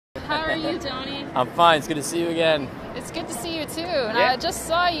How are you, Johnny? I'm fine. It's good to see you again. It's good to see you, too. And I just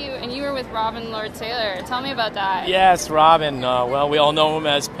saw you, and you were with Robin Lord Taylor. Tell me about that. Yes, Robin. Well, we all know him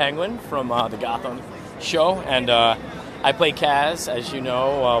as Penguin from the Gotham show. And I play Kaz, as you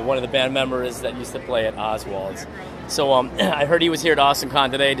know, one of the band members that used to play at Oswald's. So I heard he was here at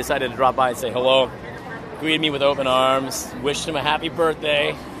Awesomecon today, decided to drop by and say hello. Greeted me with open arms, wished him a happy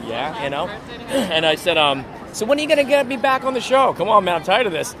birthday. Yeah, you know. And I said, so when are you going to get me back on the show? Come on, man, I'm tired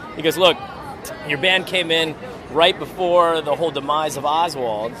of this. He goes, look, your band came in right before the whole demise of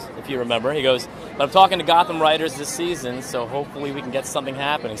Oswald's, if you remember. He goes, but I'm talking to Gotham writers this season, so hopefully we can get something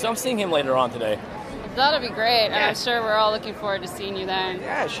happening. So I'm seeing him later on today. That'll be great. Yeah. I'm sure we're all looking forward to seeing you then.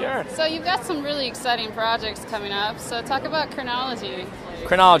 Yeah, sure. So you've got some really exciting projects coming up. So talk about Chronology.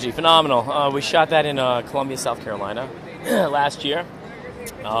 Chronology, phenomenal. We shot that in Columbia, South Carolina last year.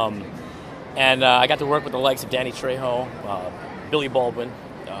 And I got to work with the likes of Danny Trejo, Billy Baldwin,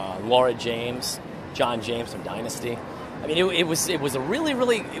 Laura James, John James from Dynasty. I mean, it was a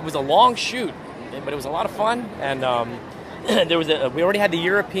really it was a long shoot, but it was a lot of fun. And we already had the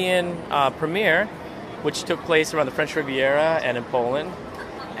European premiere, which took place around the French Riviera and in Poland.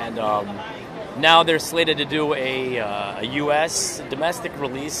 And now they're slated to do a U.S. domestic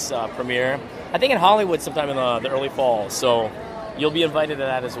release premiere, I think in Hollywood sometime in the early fall. So you'll be invited to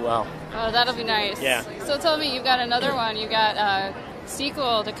that as well. Oh, that'll be nice. Yeah. So tell me, you've got another one. You got a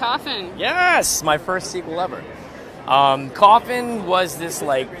sequel to Coffin. Yes, my first sequel ever. Coffin was this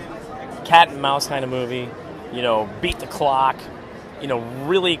like cat and mouse kind of movie. You know, beat the clock. You know,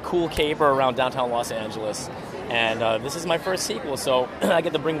 really cool caper around downtown Los Angeles. And this is my first sequel, so I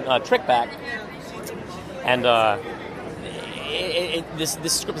get to bring Trick back. And this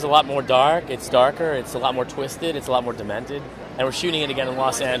script is a lot more dark. It's darker. It's a lot more twisted. It's a lot more demented. And we're shooting it again in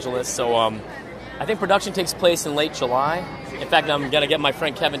Los Angeles. So I think production takes place in late July. In fact, I'm going to get my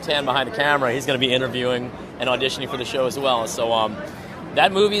friend Kevin Tan behind the camera. He's going to be interviewing and auditioning for the show as well. So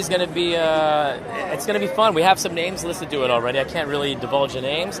that movie is going to be it's going to be fun. We have some names listed to it already. I can't really divulge the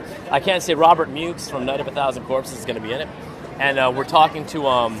names. I can't say Robert Mukes from Night of a Thousand Corpses is going to be in it. And we're talking to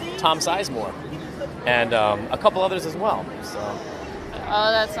Tom Sizemore and a couple others as well. So. Oh,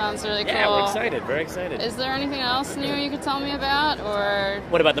 that sounds really cool. Yeah, we're excited. Very excited. Is there anything else new you could tell me about, or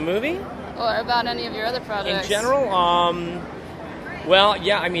what about the movie? Or about any of your other projects? In general, well,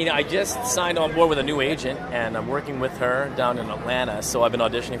 yeah, I mean, I just signed on board with a new agent, and I'm working with her down in Atlanta, so I've been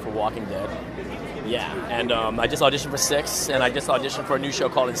auditioning for Walking Dead. Yeah, and I just auditioned for Six, and I just auditioned for a new show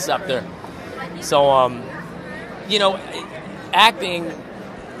called Inceptor. So, you know, acting,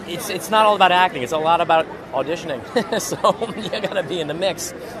 it's not all about acting, it's a lot about auditioning. So you gotta be in the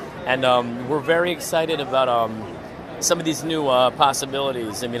mix. And we're very excited about some of these new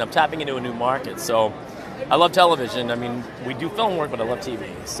possibilities. I mean, I'm tapping into a new market, so I love television. I mean, we do film work, but I love TV.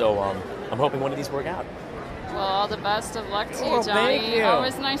 So I'm hoping one of these work out. Well, all the best of luck to you, Johnny. Thank you.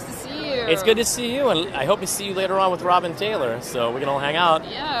 Always nice to see you. It's good to see you, and I hope to see you later on with Robin Taylor, so we can all hang out.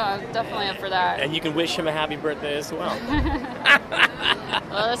 Yeah, I'm definitely up for that. And you can wish him a happy birthday as well.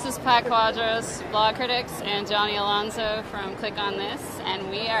 Well, this is Pat Cuadros, Blog Critics, and Johnny Alonso from Click on This, and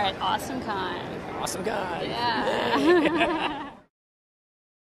we are at Awesomecon. Awesome guy. Yeah.